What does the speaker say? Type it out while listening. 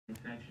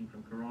infection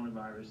from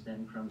coronavirus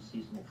than from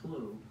seasonal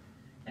flu,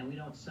 and we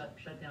don't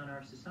shut down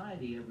our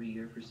society every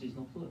year for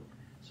seasonal flu.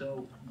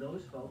 So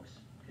those folks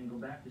can go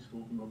back to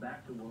school, can go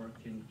back to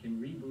work, can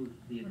reboot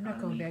the economy. We're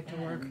not going back to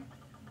work.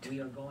 We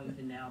are going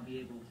to now be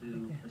able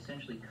to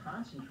essentially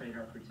concentrate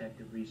our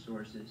protective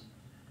resources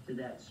to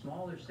that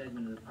smaller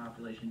segment of the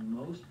population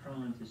most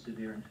prone to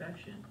severe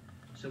infection.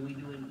 So we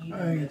do an even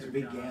better job. I think it's a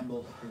big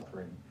gamble.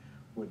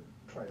 Would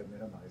try to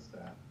minimize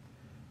that.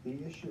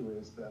 The issue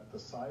is that the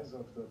size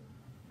of the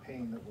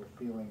pain that we're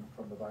feeling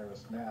from the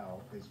virus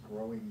now is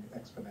growing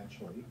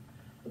exponentially.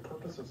 The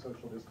purpose of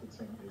social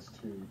distancing is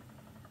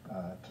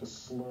to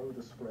slow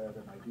the spread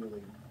and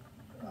ideally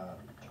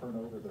turn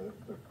over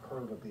the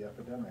curve of the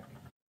epidemic.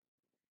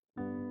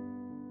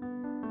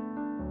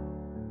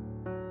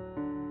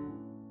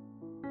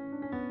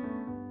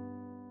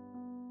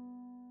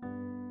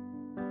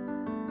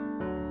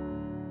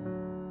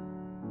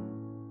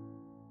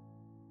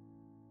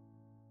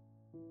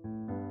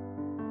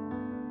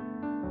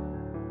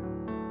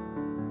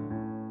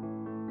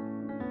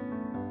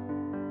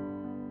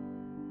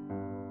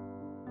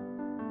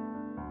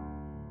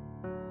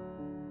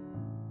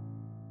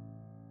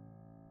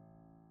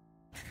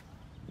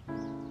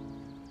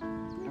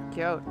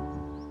 Cute.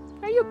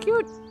 Are you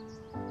cute?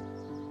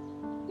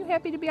 You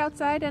happy to be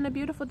outside on a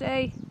beautiful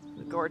day?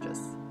 Gorgeous.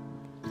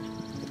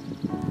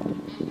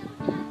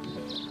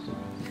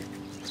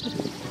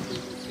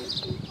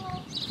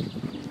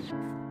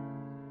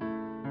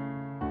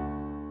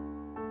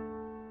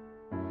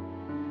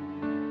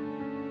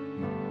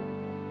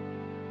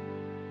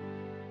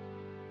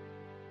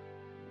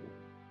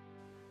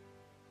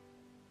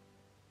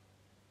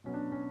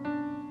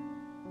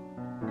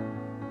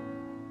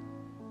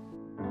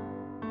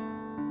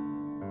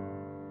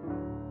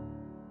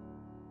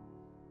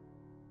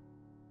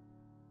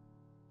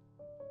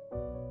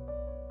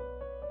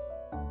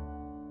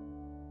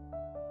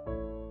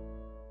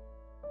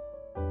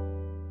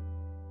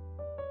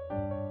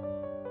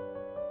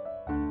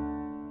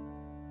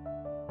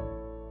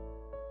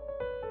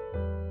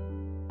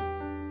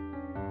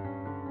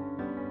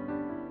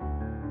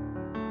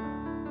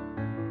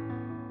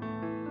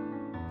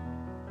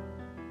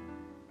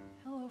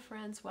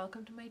 Friends,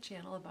 welcome to my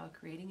channel about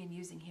creating and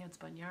using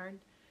handspun yarn.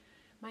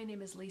 My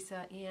name is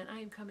Lisa and I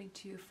am coming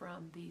to you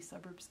from the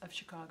suburbs of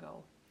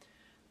Chicago,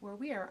 where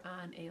we are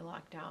on a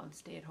lockdown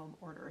stay-at-home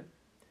order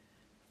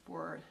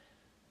for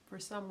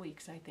some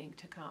weeks, I think,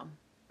 to come.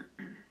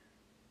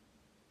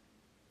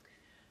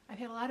 I've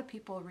had a lot of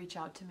people reach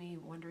out to me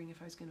wondering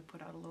if I was going to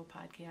put out a little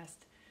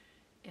podcast,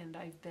 and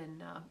I've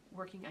been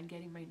working on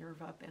getting my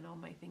nerve up and all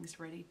my things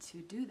ready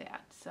to do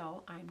that,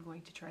 so I'm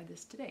going to try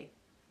this today.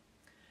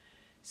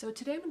 So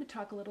today I'm going to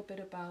talk a little bit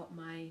about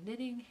my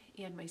knitting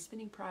and my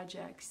spinning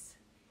projects,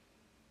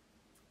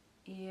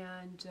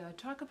 and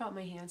talk about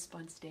my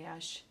handspun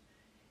stash,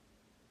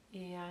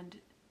 and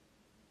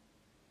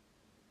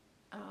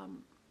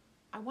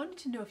I wanted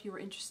to know if you were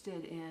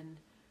interested in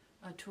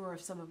a tour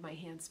of some of my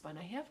handspun.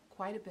 I have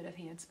quite a bit of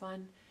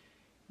handspun,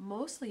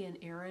 mostly in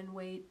Aran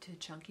weight to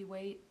chunky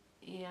weight,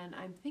 and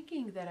I'm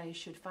thinking that I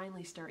should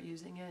finally start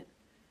using it,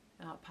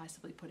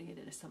 possibly putting it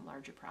into some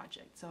larger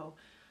project. So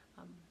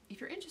if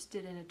you're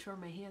interested in a tour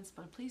of my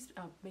handspun, please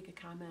make a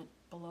comment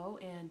below,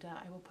 and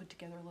I will put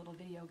together a little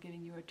video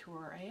giving you a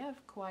tour. I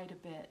have quite a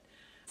bit,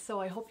 so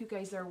I hope you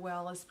guys are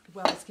well as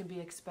can be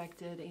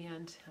expected.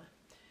 And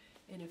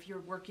if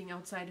you're working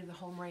outside of the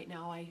home right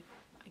now, I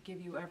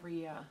give you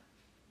every. I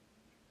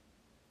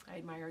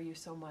admire you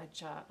so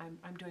much.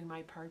 I'm doing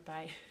my part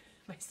by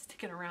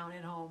sticking around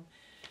at home,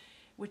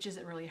 which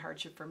isn't really a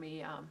hardship for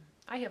me.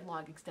 I have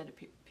long extended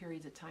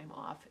periods of time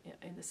off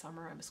in the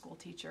summer. I'm a school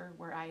teacher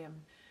where I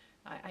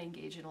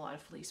engage in a lot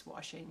of fleece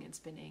washing and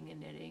spinning and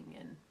knitting,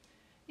 and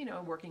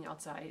working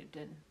outside,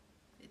 and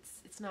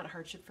it's not a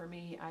hardship for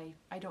me.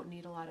 I don't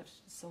need a lot of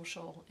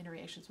social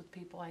interactions with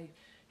people. I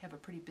have a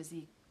pretty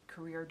busy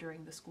career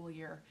during the school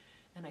year,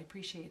 and I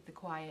appreciate the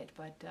quiet,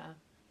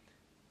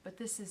 but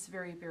this is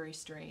very, very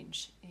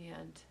strange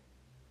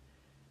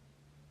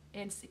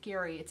and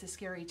scary. It's a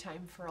scary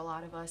time for a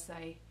lot of us.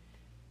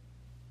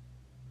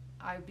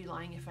 I'd be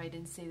lying if I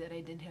didn't say that I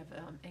didn't have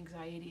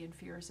anxiety and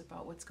fears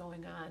about what's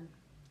going on.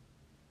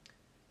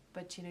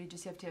 But you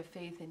just have to have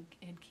faith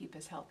and keep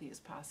as healthy as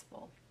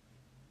possible.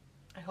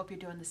 I hope you're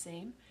doing the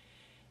same.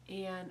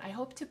 And I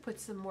hope to put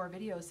some more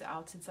videos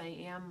out, since I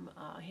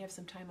have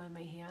some time on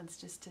my hands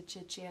just to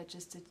chit-chat,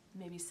 just to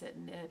maybe sit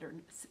and knit or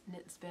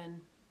knit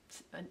and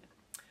spin.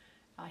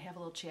 I have a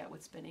little chat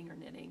with spinning or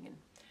knitting. And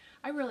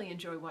I really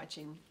enjoy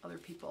watching other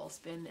people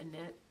spin and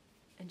knit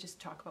and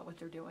just talk about what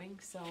they're doing.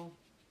 So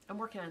I'm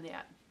working on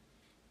that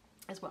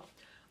as well.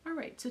 All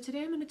right, so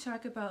today I'm going to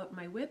talk about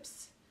my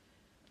whips.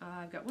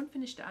 I've got one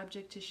finished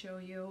object to show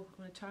you. I'm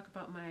going to talk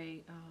about my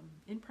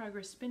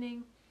in-progress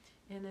spinning,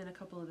 and then a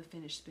couple of the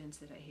finished spins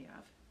that I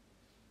have.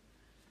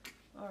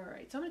 All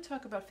right, so I'm going to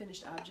talk about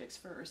finished objects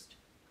first.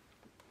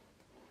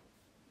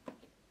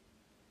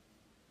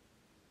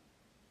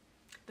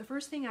 The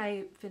first thing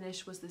I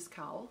finished was this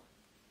cowl.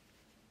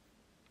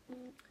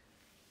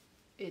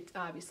 it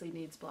obviously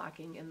needs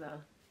blocking and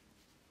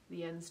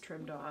the ends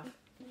trimmed off.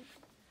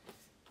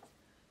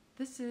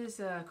 This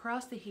is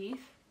Across the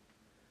Heath.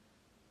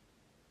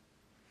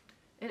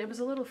 And it was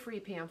a little free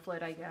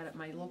pamphlet I got at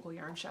my local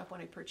yarn shop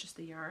when I purchased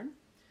the yarn.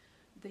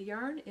 The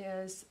yarn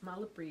is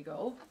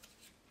Malabrigo,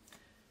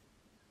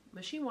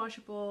 machine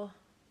washable,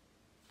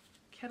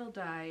 kettle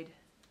dyed,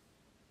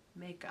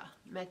 mecha,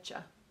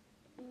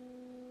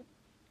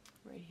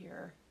 right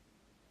here.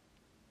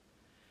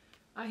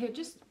 I had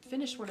just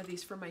finished one of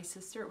these for my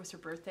sister. It was her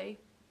birthday,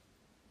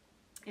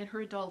 and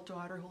her adult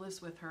daughter who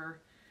lives with her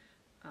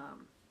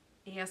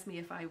asked me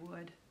if I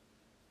would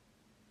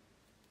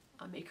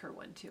make her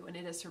one too, and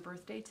it is her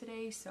birthday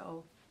today,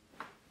 so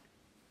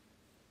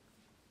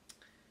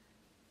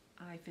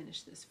I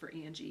finished this for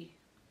Angie.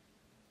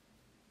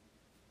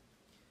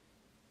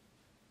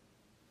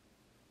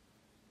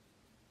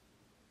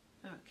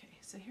 Okay,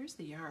 so here's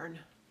the yarn.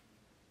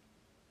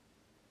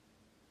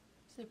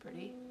 Isn't it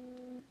pretty?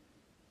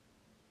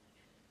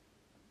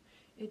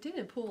 It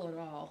didn't pull at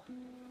all.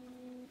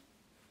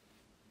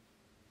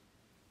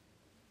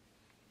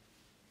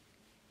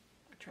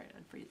 I'll try it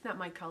on for you. It's not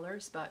my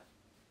colors, but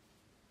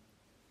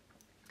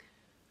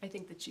I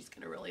think that she's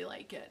going to really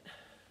like it.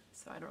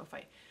 So I don't know if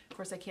of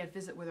course I can't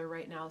visit with her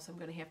right now, so I'm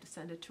going to have to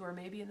send it to her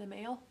maybe in the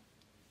mail.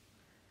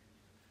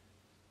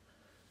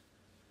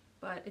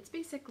 But it's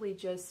basically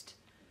just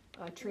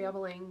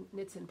traveling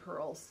knits and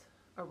purls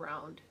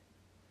around.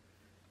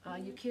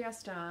 You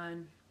cast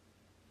on,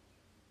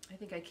 I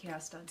think I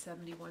cast on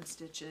 71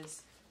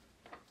 stitches.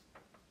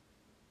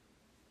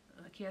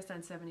 Cast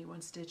on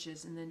 71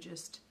 stitches and then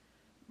just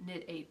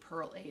knit 8,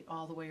 purl 8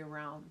 all the way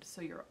around,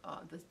 so your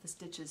the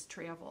stitches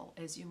travel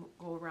as you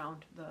go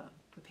around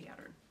the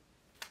pattern.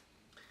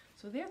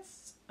 So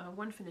that's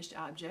one finished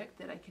object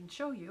that I can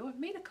show you. I've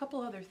made a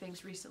couple other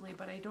things recently,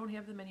 but I don't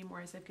have them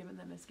anymore as I've given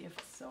them as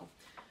gifts. So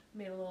I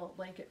made a little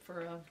blanket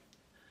for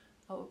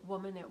a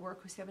woman at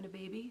work who's having a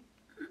baby.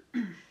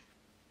 And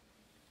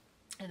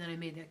then I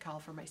made that cowl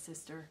for my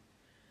sister.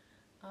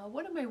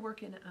 What am I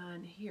working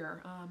on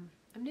here?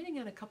 I'm knitting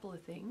on a couple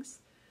of things.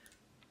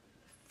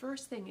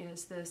 First thing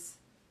is this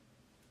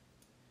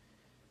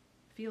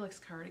Felix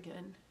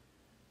cardigan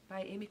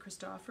by Amy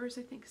Christoffers,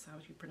 I think is how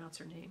you pronounce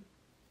her name.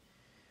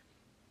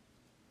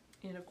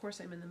 And of course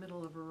I'm in the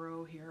middle of a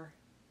row here.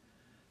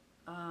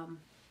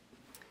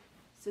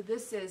 So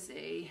this is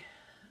a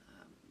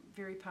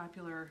very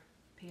popular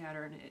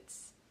pattern.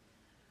 It's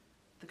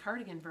the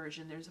cardigan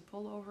version. There's a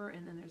pullover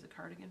and then there's a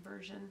cardigan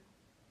version.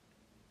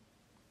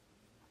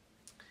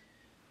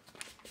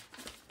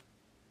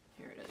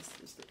 Here it is.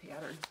 There's the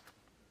pattern.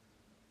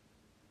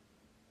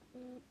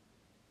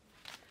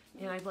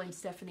 And I blame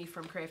Stephanie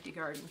from Crafty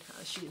Garden.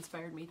 She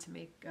inspired me to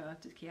make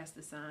to cast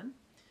this on.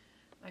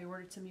 I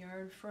ordered some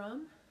yarn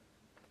from.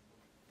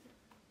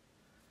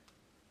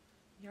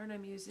 The yarn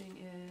I'm using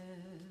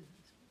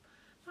is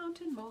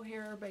Mountain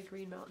Mohair by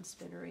Green Mountain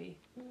Spinnery.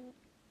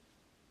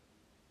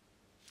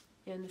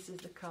 And this is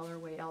the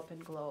colorway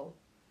Alpenglow.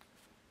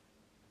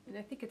 And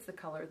I think it's the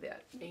color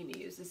that Amy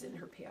uses in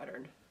her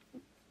pattern.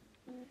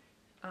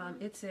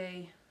 It's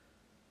a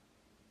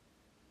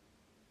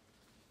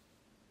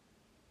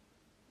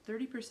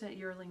 30%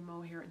 yearling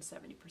mohair and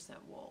 70%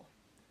 wool.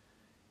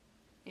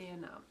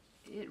 And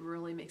it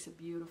really makes a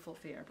beautiful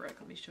fabric.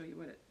 Let me show you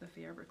what the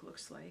fabric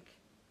looks like.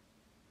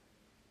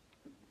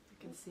 You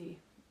can see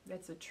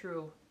that's a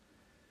true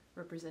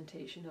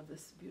representation of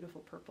this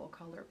beautiful purple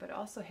color, but it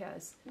also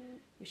has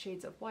the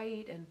shades of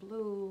white and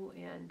blue,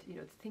 and I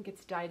think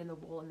it's dyed in the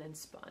wool and then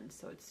spun,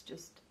 so it's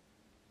just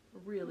a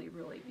really,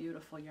 really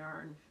beautiful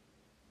yarn.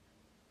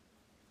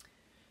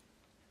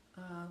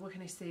 What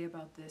can I say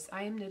about this?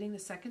 I am knitting the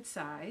second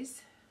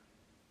size.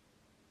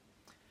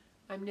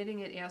 I'm knitting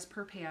it as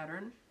per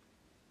pattern.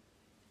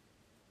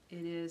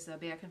 It is a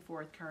back and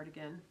forth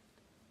cardigan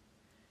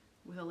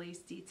with a lace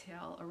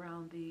detail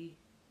around the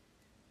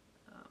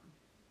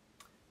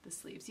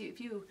sleeves.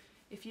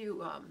 If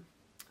you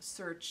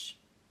search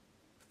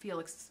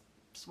Felix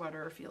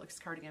sweater or Felix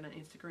cardigan on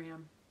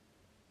Instagram,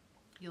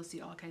 you'll see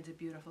all kinds of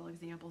beautiful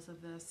examples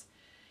of this.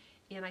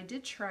 And I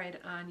did try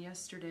it on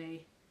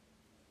yesterday,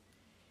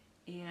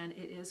 and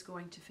it is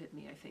going to fit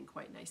me, I think,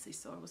 quite nicely.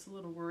 So I was a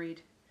little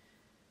worried.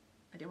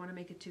 I didn't want to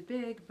make it too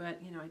big, but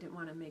I didn't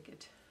want to make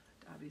it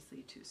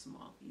obviously too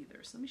small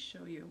either. So let me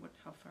show you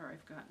how far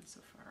I've gotten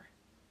so far.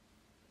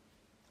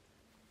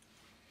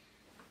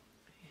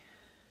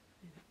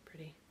 Isn't that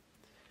pretty?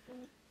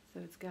 So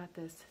it's got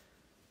this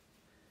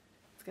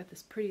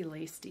pretty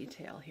lace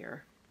detail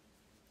here.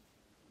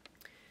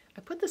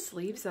 I put the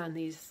sleeves on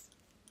these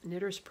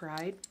Knitter's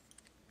Pride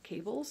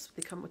cables.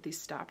 They come with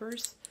these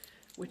stoppers,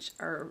 which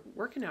are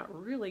working out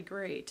really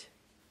great.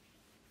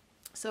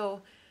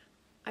 So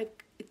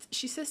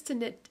she says to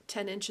knit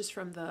 10 inches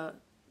from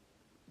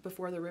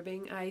before the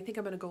ribbing. I think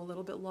I'm going to go a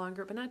little bit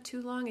longer, but not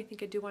too long. I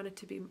think I do want it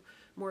to be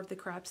more of the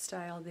crop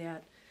style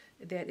that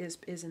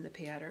is in the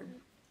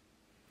pattern.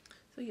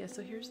 So yeah,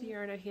 so here's the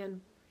yarn. I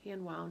hand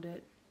wound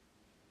it.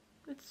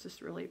 It's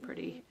just really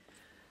pretty.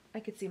 I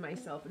could see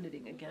myself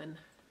knitting again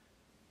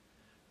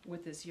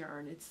with this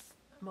yarn.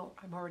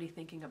 I'm already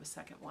thinking of a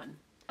second one,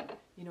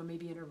 you know,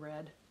 maybe in a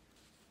red.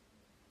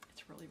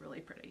 It's really, really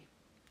pretty.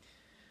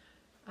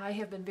 I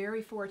have been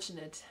very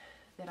fortunate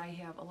that I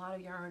have a lot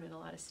of yarn and a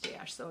lot of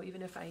stash. So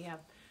even if I have,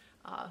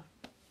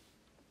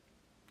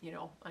 you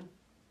know,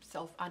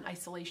 on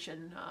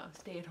isolation,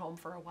 stay at home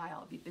for a while,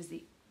 I'll be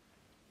busy.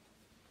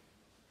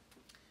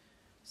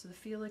 So the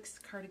Felix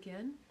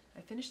cardigan,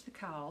 I finished the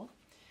cowl.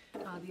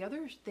 The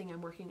other thing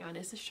I'm working on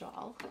is a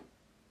shawl.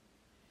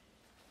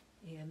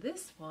 And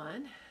this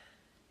one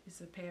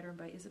is a pattern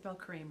by Isabel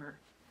Kramer.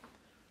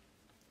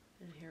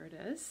 And here it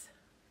is.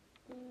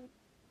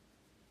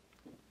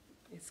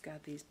 It's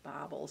got these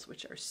baubles,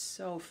 which are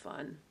so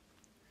fun.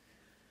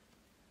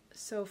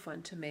 So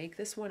fun to make.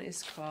 This one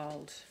is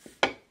called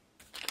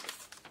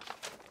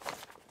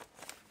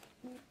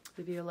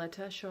the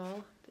Violetta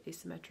shawl, the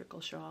asymmetrical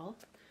shawl.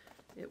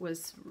 It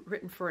was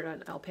written for it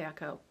on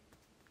alpaca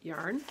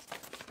yarn.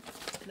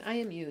 And I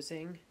am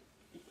using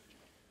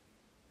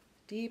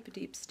Deep,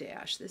 Deep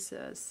Stash. This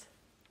is,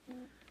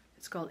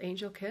 it's called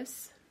Angel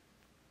Kiss.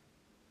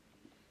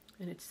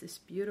 And it's this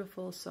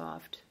beautiful,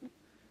 soft,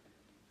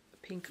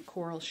 pink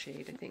coral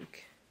shade, I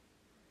think.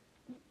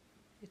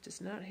 It does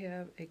not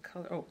have a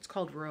color. Oh, it's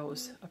called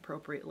Rose,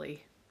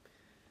 appropriately.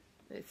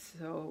 It's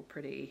so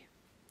pretty.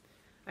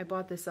 I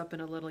bought this up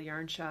in a little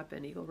yarn shop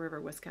in Eagle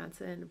River,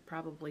 Wisconsin,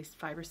 probably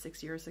 5 or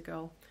 6 years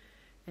ago.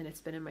 And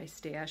it's been in my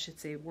stash.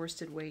 It's a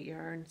worsted weight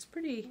yarn. It's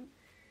pretty.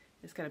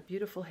 It's got a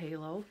beautiful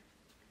halo.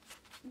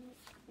 Let's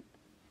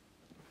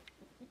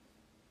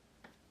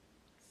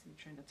see,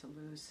 trying not to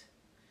lose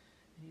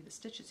any of the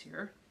stitches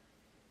here.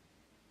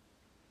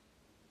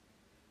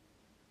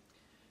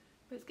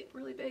 But it's getting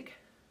really big.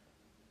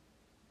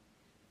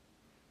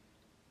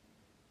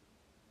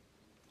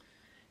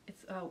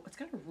 It's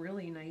got a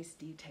really nice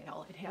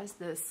detail. It has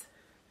this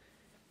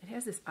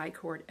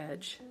I-cord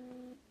edge.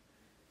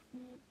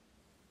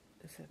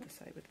 Is that the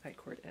side with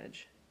I-cord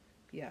edge?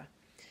 Yeah.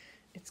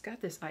 It's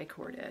got this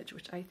I-cord edge,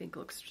 which I think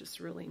looks just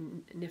really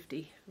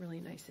nifty, really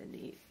nice and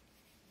neat.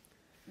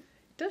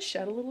 It does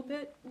shed a little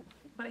bit,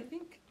 but I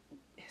think,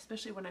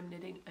 especially when I'm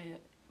knitting,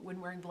 when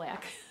wearing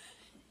black,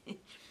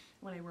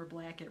 when I wear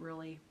black, it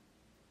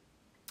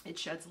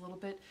sheds a little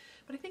bit.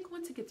 But I think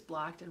once it gets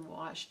blocked and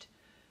washed,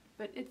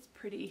 but it's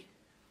pretty.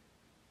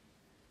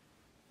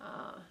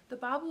 The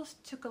baubles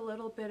took a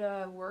little bit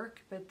of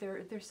work, but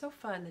they're so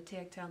fun. The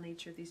tactile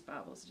nature of these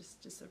baubles,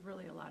 just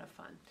really a lot of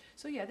fun.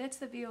 So yeah, that's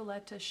the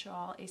Violetta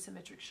shawl,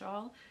 asymmetric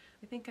shawl.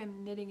 I think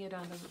I'm knitting it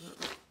on the,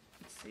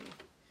 let's see,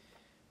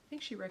 I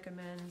think she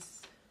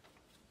recommends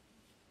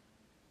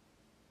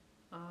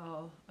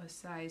a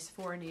size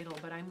 4 needle,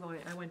 but I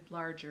went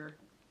larger.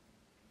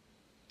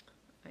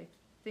 I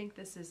think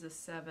this is a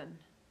 7.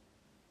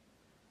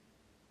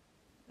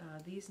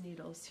 These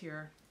needles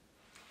here,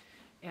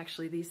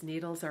 actually these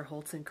needles are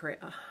Holtz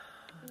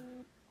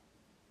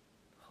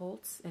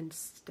and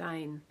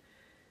Stein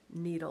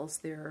needles.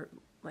 They're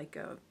like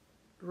a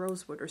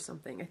rosewood or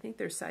something. I think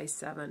they're size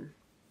 7.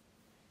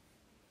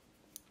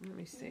 Let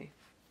me see.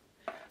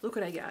 Look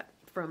what I got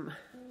from,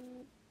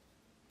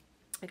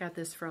 I got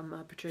this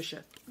from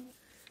Patricia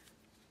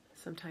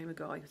some time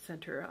ago. I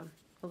sent her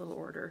a little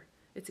order.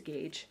 It's a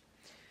gauge.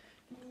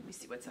 Let me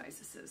see what size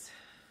this is.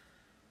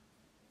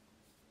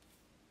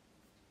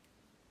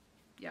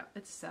 Yeah,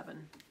 it's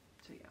 7.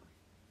 So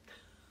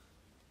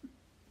yeah.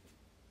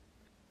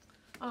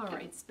 All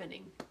right,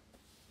 spinning.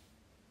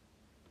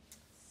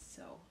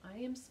 So I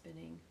am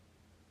spinning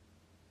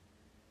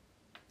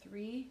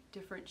 3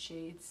 different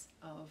shades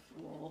of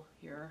wool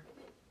here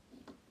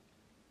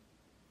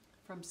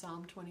from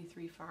Psalm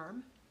 23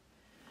 Farm.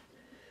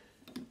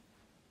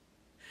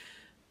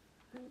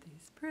 Aren't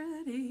these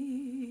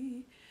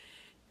pretty?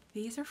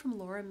 These are from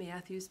Laura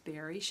Matthews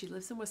Berry. She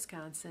lives in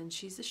Wisconsin.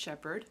 She's a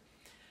shepherd.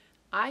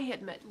 I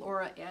had met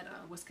Laura at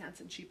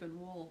Wisconsin Sheep and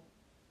Wool,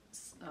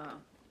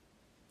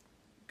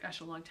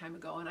 gosh, a long time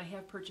ago, and I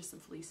have purchased some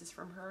fleeces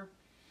from her.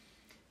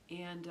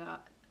 And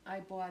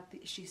I bought,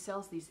 she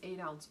sells these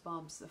 8-ounce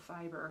bumps of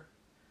fiber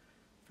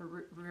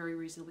for very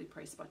reasonably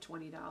priced, about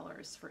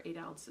 $20 for 8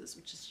 ounces,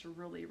 which is a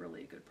really,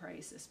 really good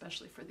price,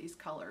 especially for these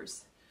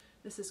colors.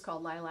 This is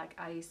called Lilac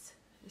Ice.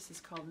 This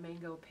is called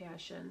Mango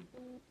Passion.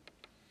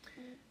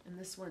 And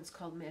this one's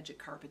called Magic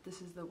Carpet.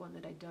 This is the one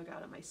that I dug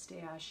out of my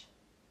stash.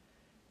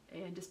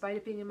 And despite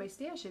it being in my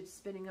stash, it's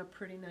spinning up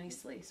pretty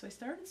nicely. So I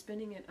started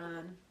spinning it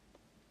on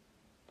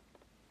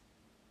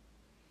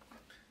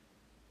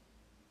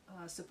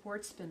a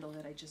support spindle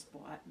that I just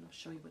bought. And I'll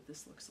show you what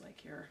this looks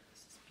like here.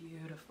 This is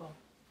beautiful.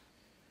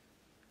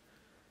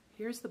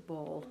 Here's the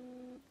bowl.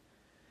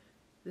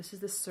 This is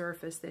the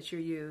surface that you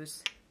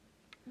use.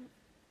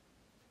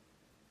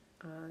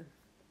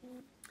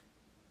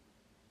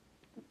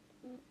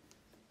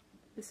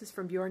 This is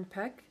from Bjorn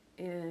Peck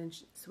in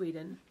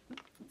Sweden.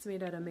 It's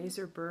made out of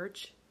Mazer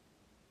birch.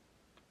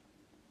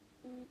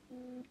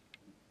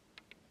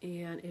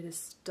 And it is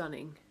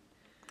stunning.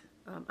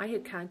 I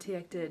had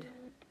contacted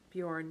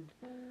Bjorn,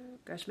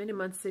 gosh, many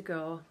months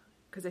ago,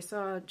 because I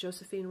saw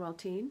Josefin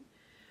Waltin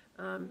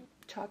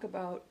talk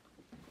about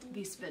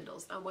these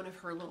spindles on one of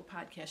her little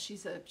podcasts.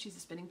 She's a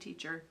spinning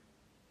teacher,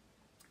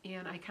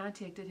 and I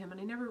contacted him,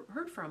 and I never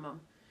heard from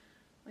him.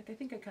 Like, I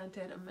think I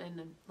contacted him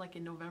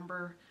in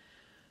November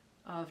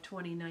of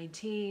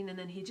 2019, and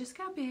then he just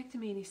got back to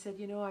me and he said,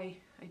 you know, I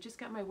just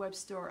got my web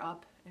store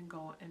up and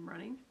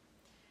running,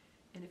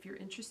 and if you're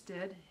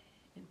interested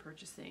in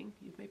purchasing,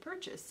 you may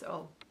purchase.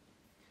 So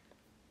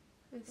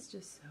it's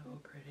just so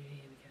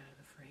pretty. Let me get out of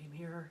the frame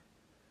here.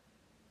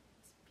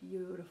 It's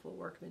beautiful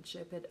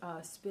workmanship. It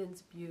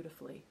spins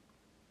beautifully.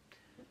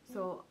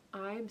 So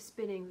I'm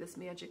spinning this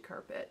magic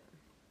carpet.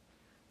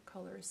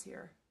 Colors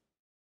here.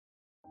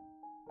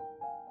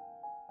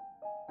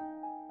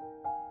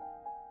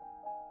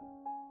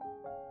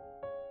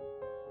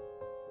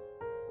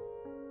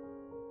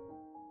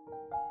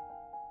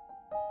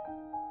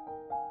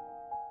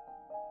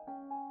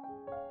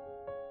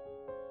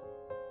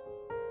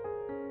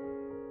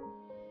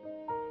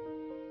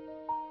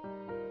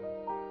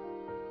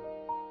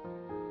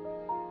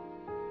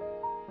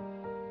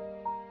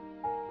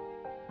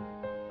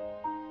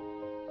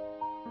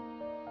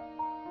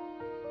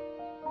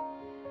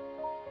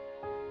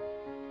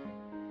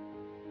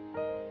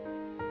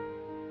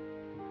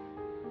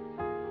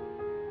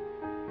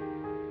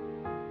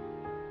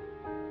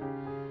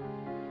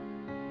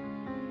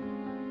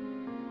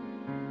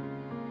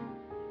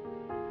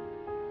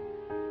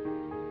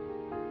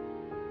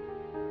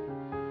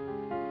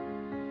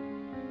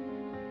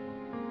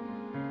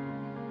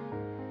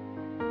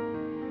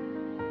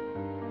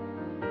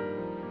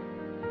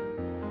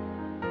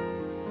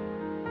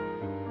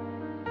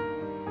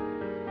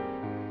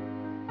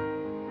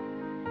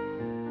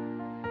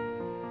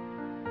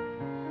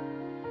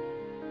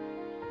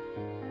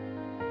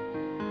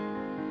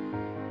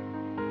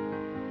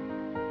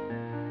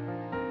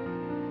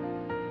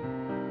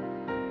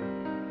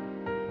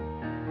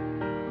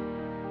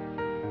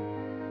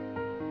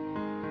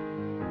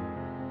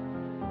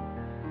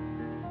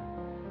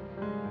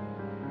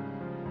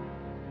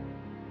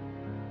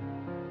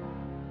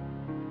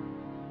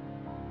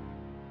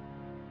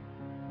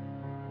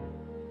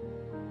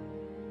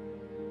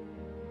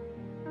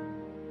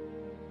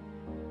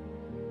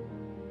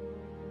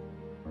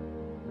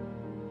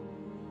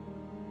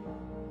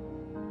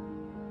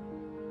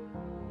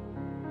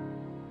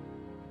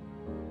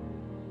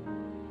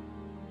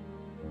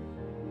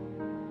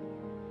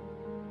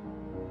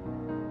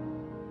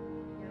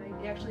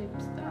 Actually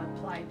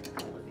applied a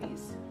couple of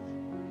these,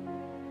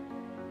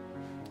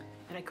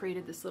 and I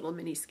created this little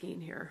mini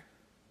skein here.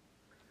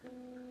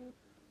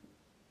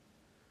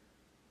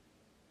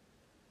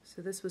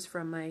 So this was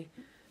from my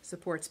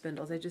support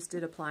spindles. I just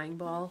did a plying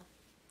ball.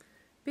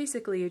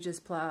 Basically, you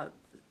just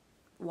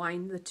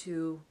wind the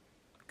two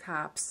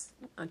cops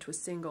onto a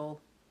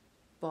single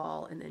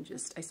ball, and then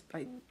just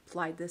I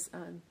plied this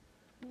on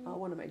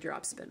one of my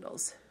drop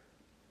spindles.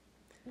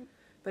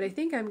 But I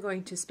think I'm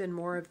going to spin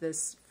more of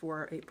this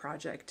for a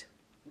project.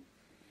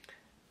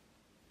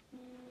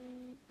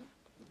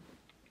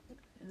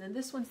 And then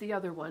this one's the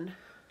other one.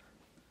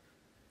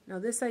 Now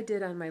this I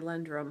did on my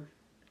Lendrum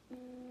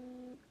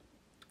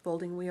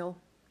folding wheel.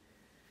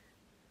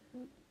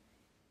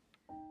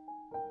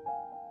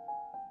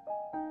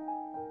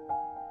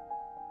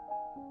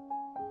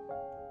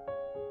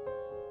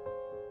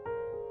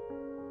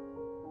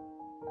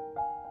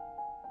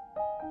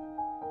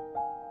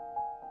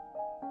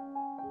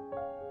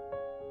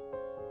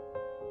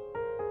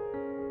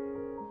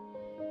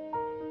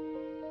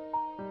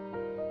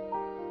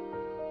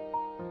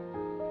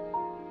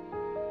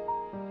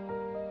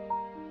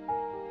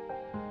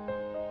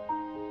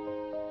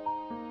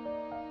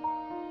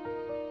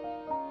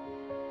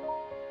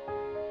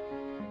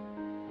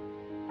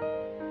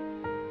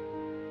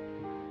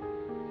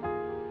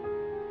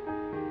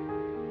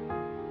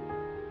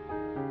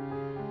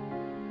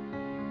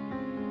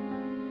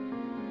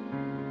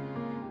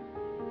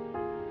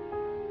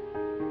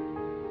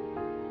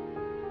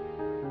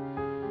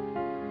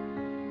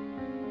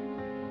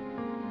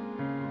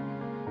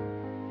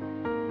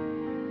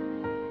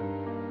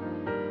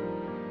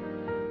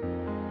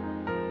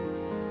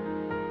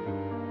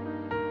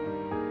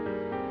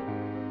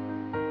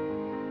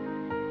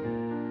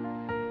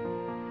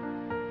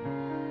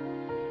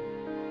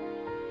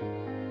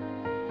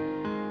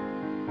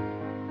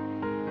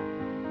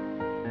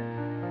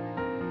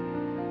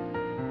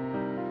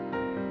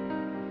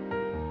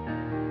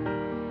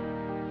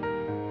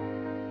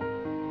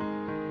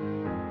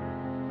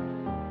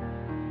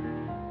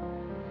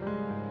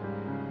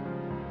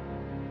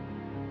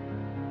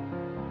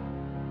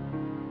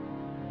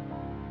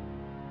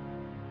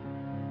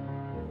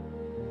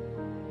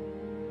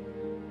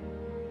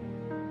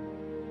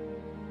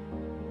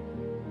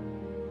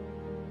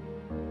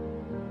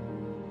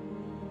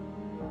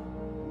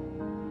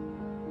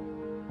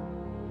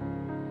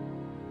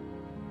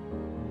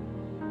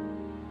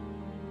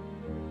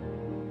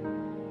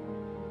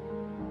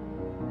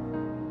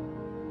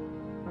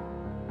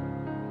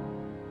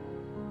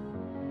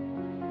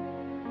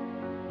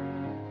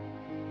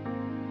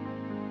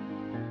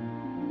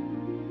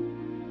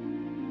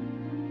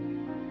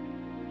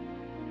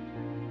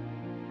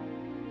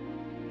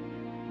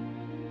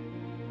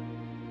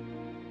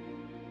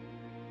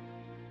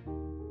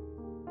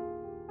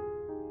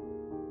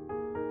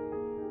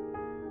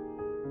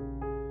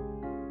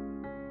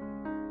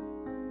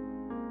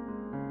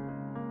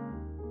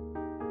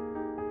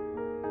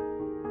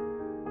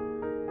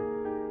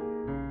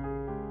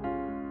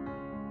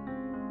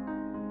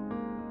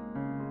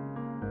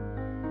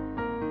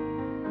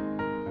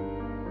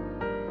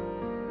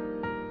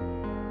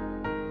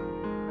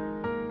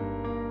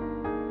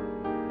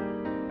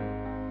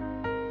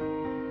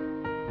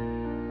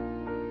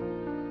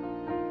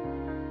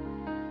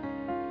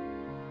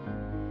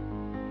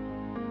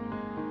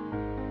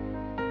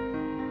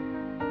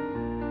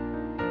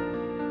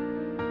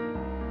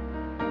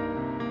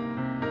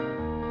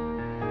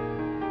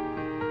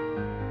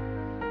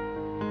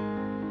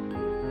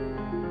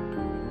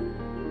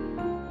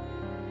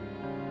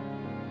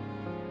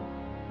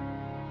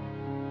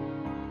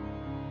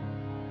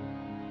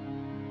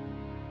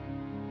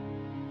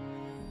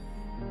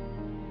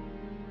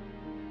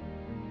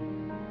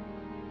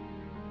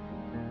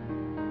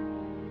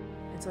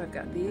 So I've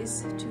got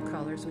these two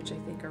colors, which I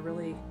think are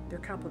really, they're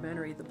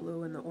complementary, the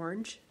blue and the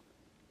orange.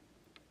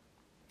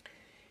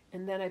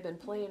 And then I've been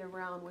playing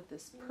around with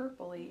this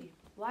purpley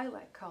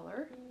lilac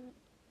color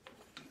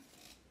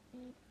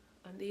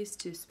on these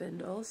two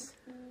spindles.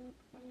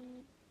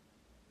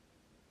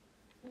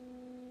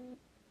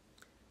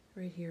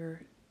 Right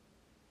here.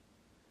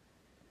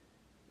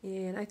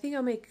 And I think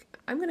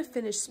I'm going to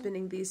finish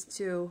spinning these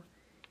two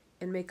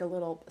and make a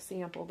little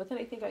sample, but then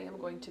I think I am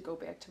going to go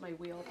back to my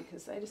wheel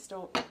because I just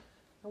don't,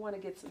 I want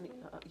to get some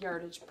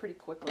yardage pretty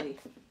quickly.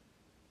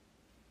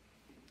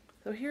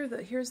 So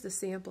here's the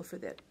sample for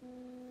that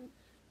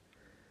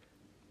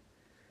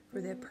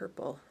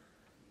purple.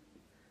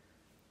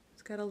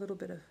 It's got a little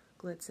bit of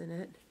glitz in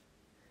it.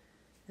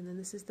 And then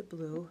this is the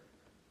blue.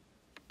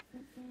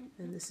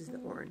 And this is the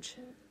orange.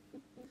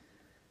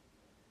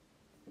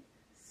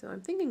 So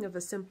I'm thinking of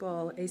a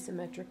simple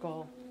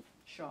asymmetrical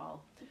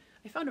shawl.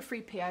 I found a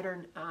free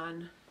pattern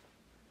on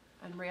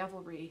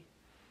Ravelry.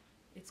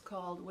 It's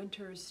called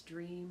Winter's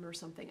Dream or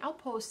something. I'll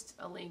post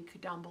a link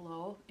down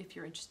below if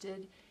you're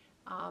interested.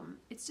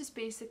 It's just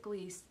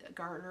basically a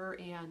garter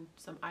and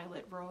some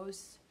eyelet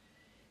rows.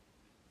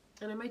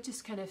 And I might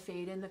just kind of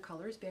fade in the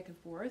colors back and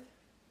forth.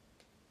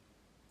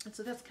 And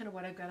so that's kind of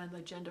what I've got on the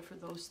agenda for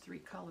those three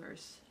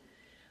colors.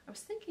 I was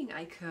thinking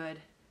I could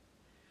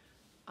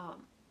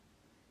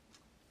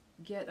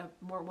get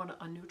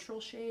a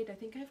neutral shade. I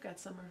think I've got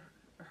some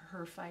of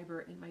her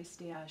fiber in my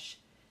stash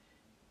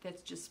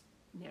that's just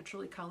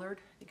naturally colored.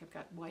 I think I've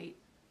got white,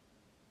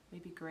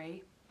 maybe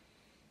gray.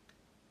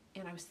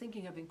 And I was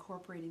thinking of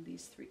incorporating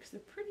these three because they're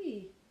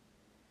pretty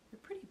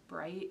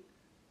bright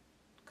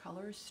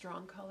colors,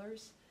 strong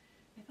colors.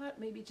 I thought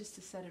maybe just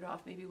to set it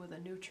off, maybe with a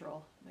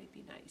neutral might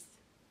be nice.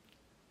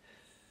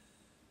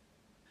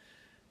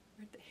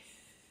 Aren't they?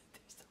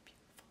 They're so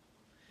beautiful.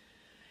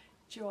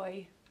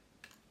 Joy.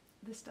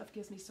 This stuff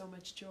gives me so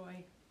much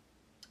joy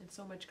and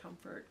so much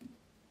comfort.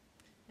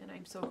 And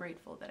I'm so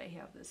grateful that I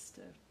have this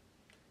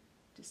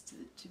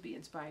to be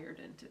inspired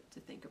and to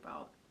think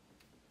about.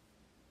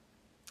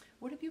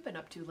 What have you been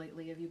up to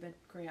lately? Have you been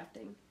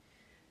crafting?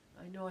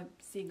 I know I'm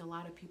seeing a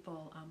lot of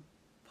people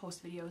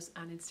post videos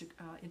on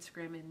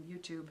Instagram and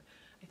YouTube.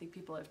 I think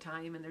people have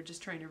time and they're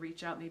just trying to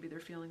reach out. Maybe they're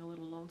feeling a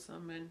little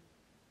lonesome, and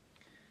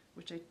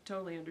which I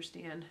totally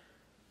understand.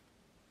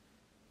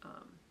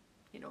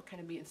 You know,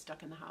 kind of being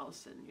stuck in the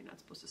house and you're not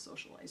supposed to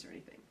socialize or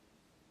anything.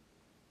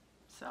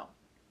 So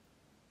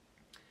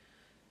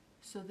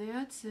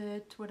that's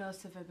it. What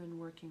else have I been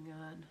working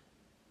on?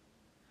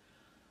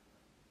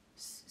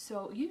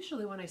 So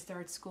usually when I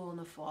start school in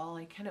the fall,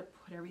 I kind of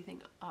put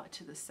everything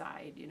to the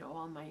side, you know,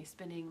 all my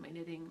spinning, my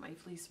knitting, my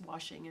fleece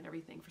washing and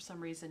everything. For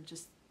some reason,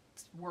 just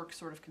work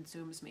sort of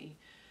consumes me.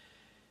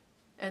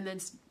 And then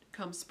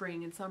come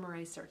spring and summer,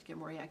 I start to get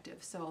more active.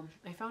 So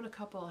I found a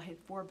couple, I had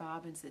 4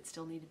 bobbins that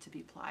still needed to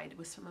be plied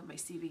with some of my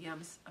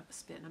CVMs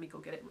spin. Let me go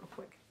get it real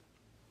quick.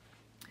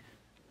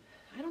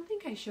 I don't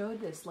think I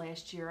showed this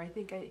last year.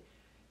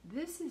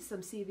 This is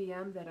some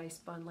CVM that I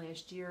spun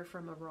last year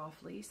from a raw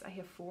fleece. I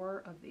have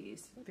 4 of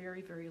these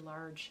very, very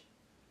large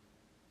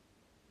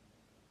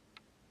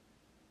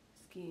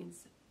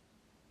skeins.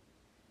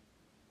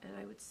 And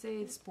I would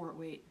say sport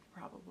weight,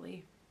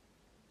 probably.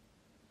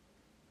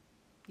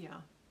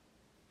 Yeah.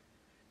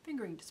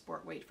 Fingering to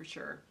sport weight for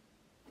sure.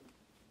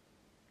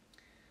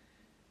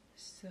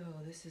 So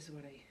this is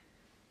what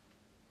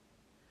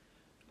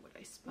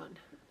I spun.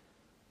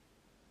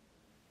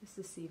 This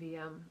is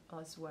CVM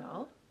as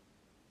well.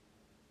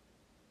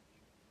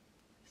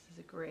 This is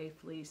a gray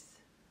fleece.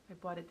 I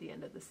bought it at the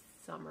end of the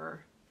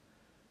summer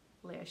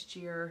last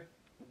year.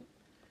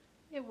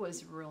 It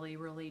was really,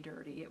 really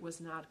dirty. It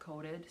was not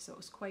coated, so it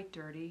was quite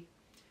dirty.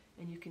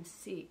 And you can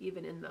see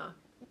even in the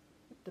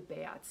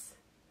bats,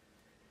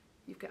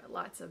 you've got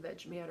lots of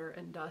veg matter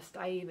and dust.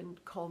 I even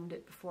combed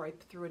it before I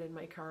threw it in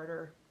my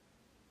carder.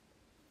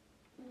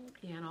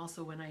 And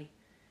also when I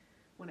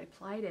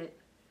plied it,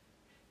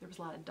 there was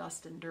a lot of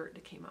dust and dirt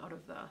that came out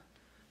of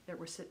that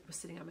was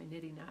sitting on my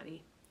nitty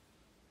natty.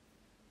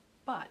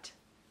 But,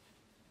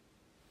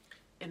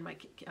 and my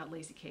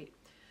Lazy Kate.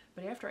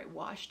 But after I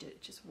washed it,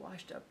 it just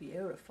washed up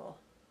beautiful.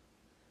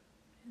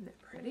 Isn't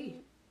that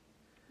pretty?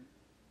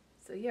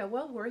 So yeah,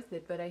 well worth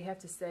it, but I have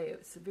to say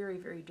it's a very,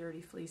 very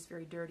dirty fleece,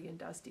 very dirty and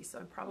dusty, so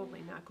I'm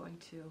probably not going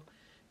to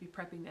be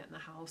prepping that in the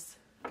house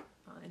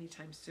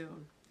anytime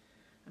soon.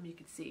 I mean, you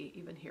can see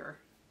even here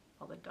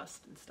all the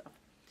dust and stuff.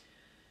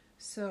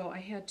 So I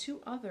had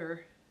 2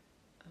 other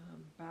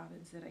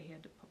bobbins that I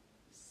had to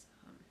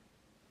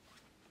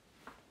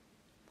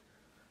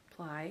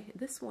ply.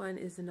 This one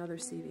is another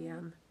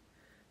CVM.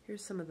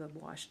 Here's some of the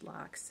washed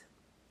locks.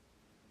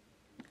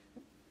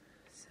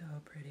 So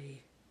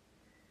pretty.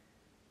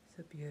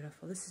 So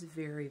beautiful. This is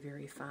very,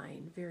 very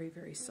fine. Very,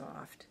 very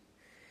soft.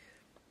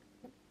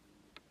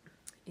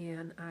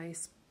 And I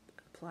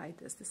applied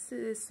this. This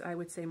is, I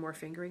would say, more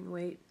fingering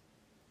weight.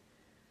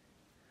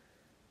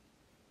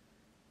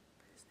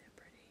 Isn't that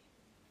pretty?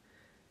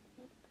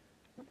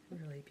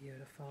 Really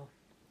beautiful.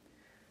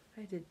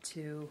 I did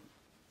 2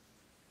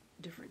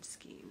 different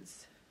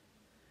skeins.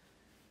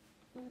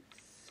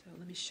 So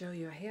let me show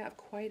you. I have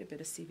quite a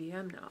bit of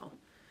CVM now.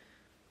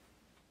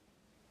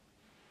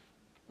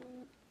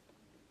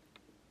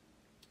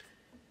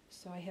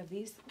 So I have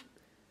these,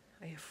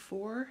 I have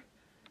four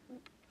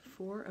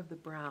of the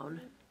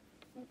brown.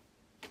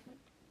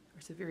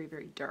 It's a very,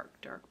 very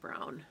dark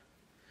brown.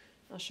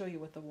 I'll show you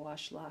what the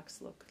wash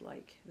locks look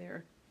like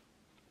there.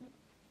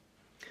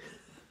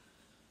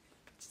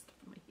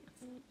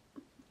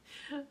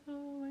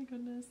 Oh my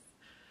goodness.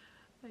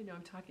 I know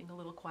I'm talking a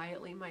little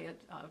quietly. My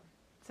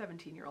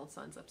 17-year-old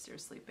son's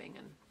upstairs sleeping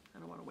and I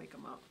don't want to wake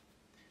him up.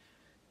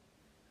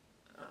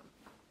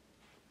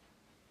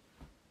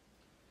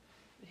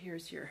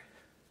 Here's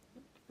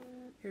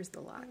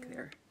the lock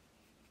there.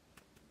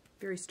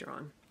 Very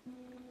strong.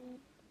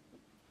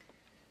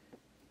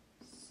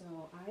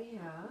 So I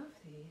have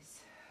these.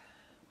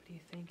 What do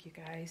you think, you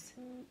guys?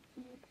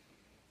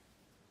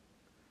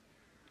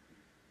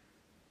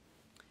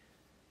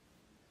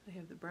 I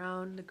have the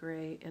brown, the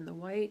gray, and the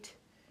white.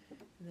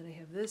 And then I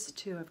have this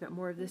too. I've got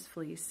more of this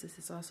fleece. This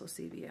is also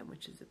CVM,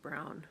 which is a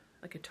brown,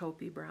 like a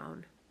taupey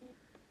brown.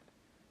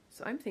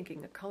 So I'm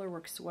thinking a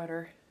colorwork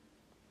sweater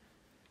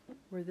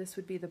where this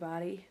would be the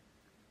body.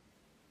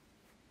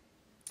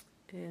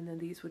 And then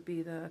these would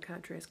be the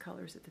contrast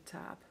colors at the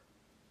top.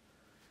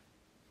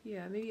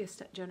 Yeah, maybe a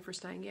Jennifer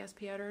Steingas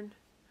pattern.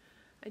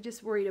 I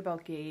just worried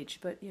about gauge,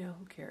 but you know,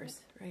 who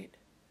cares, right?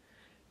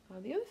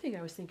 The other thing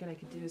I was thinking I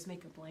could do is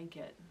make a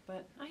blanket,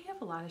 but I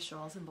have a lot of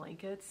shawls and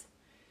blankets,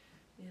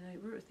 and I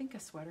think a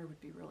sweater would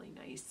be really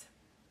nice.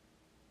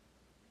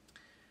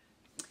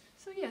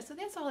 So yeah, so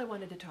that's all I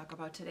wanted to talk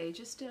about today.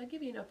 Just to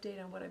give you an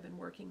update on what I've been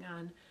working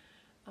on.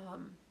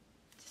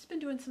 Just been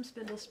doing some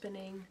spindle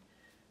spinning.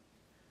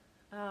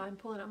 I'm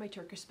pulling out my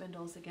Turkish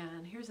spindles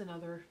again. Here's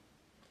another.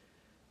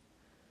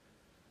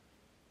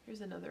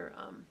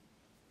 I'm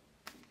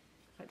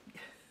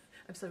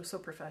so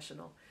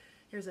professional.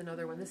 Here's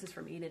another one. This is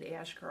from Enid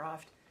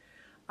Ashcroft.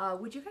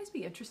 Would you guys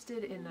be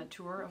interested in a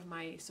tour of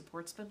my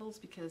support spindles?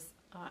 Because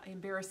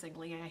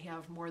embarrassingly, I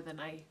have more than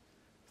I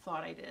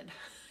thought I did.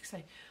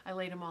 I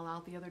laid them all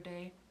out the other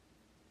day,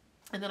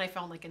 and then I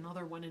found like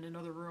another one in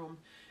another room.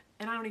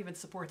 And I don't even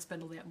support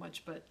spindle that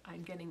much, but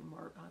I'm getting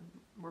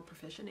more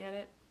proficient at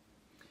it.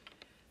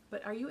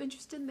 But are you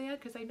interested in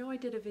that? Because I know I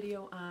did a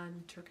video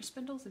on Turkish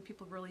spindles, and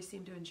people really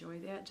seem to enjoy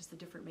that, just the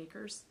different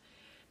makers.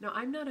 Now,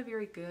 I'm not a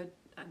very good,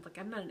 I'm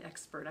not an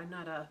expert. I'm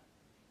not a,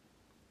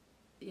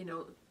 you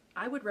know,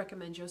 I would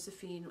recommend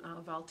Josefin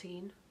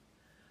Waltin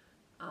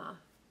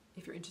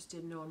if you're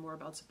interested in knowing more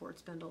about support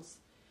spindles.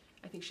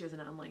 I think she has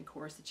an online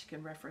course that you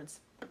can reference.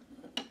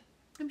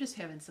 I'm just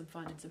having some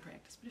fun and some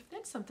practice. But if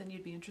that's something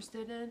you'd be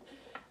interested in,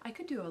 I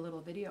could do a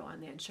little video on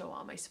that and show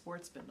all my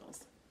support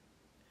spindles.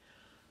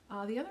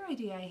 The other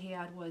idea I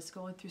had was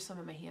going through some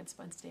of my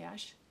handspun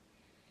stash.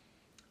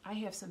 I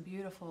have some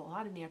beautiful, a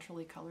lot of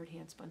naturally colored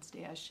handspun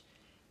stash,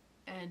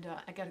 and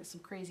I got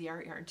some crazy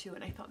art yarn too,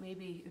 and I thought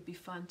maybe it would be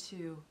fun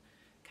to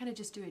kind of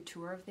just do a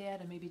tour of that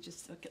and maybe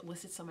just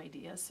elicit some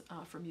ideas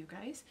from you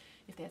guys.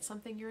 If that's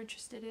something you're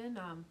interested in,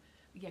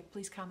 yeah,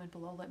 please comment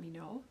below, let me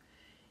know.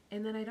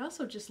 And then I'd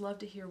also just love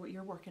to hear what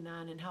you're working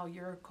on and how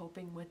you're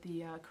coping with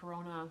the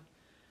corona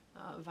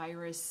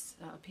virus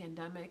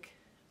pandemic,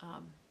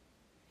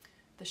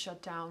 the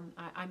shutdown.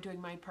 I'm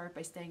doing my part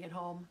by staying at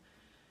home.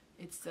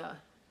 It's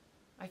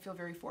I feel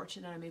very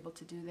fortunate I'm able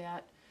to do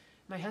that.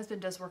 My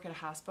husband does work at a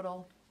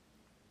hospital,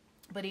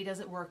 but he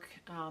doesn't work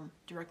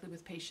directly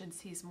with patients.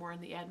 He's more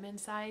on the admin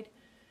side,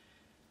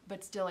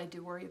 but still I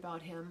do worry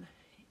about him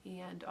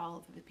and all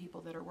of the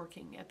people that are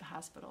working at the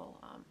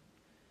hospital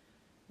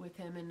with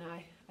him. And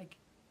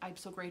I'm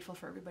so grateful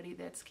for everybody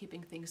that's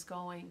keeping things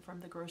going,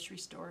 from the grocery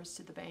stores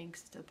to the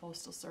banks to the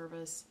postal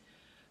service.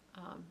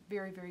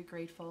 Very, very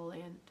grateful,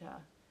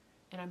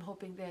 and I'm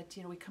hoping that,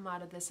 you know, we come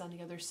out of this on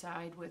the other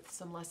side with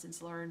some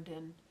lessons learned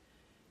and,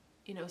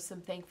 you know, some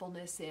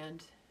thankfulness,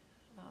 and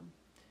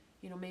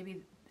you know,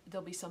 maybe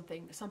there'll be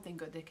something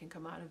good that can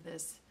come out of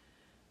this.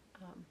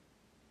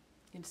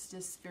 It's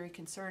just very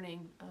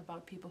concerning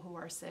about people who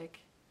are sick,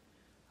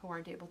 who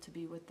aren't able to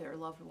be with their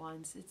loved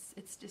ones.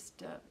 It's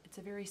just it's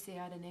a very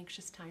sad and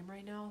anxious time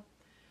right now.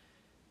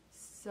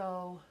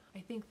 So I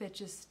think that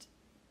just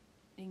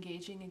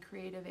engaging in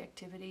creative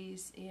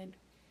activities, and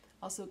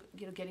also,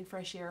 you know, getting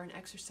fresh air and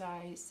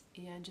exercise,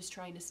 and just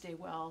trying to stay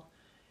well,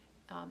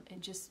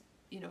 and just,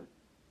 you know,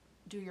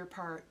 do your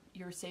part.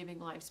 You're saving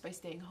lives by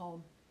staying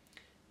home,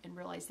 and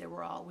realize that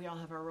we all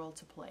have our role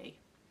to play.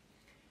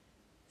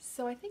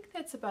 So I think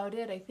that's about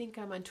it. I think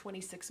I'm on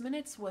 26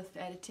 minutes with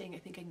editing. I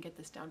think I can get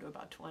this down to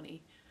about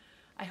 20.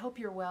 I hope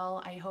you're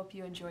well. I hope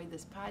you enjoyed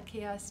this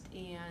podcast,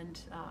 and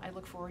I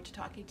look forward to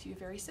talking to you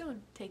very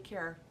soon. Take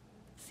care.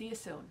 See you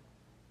soon.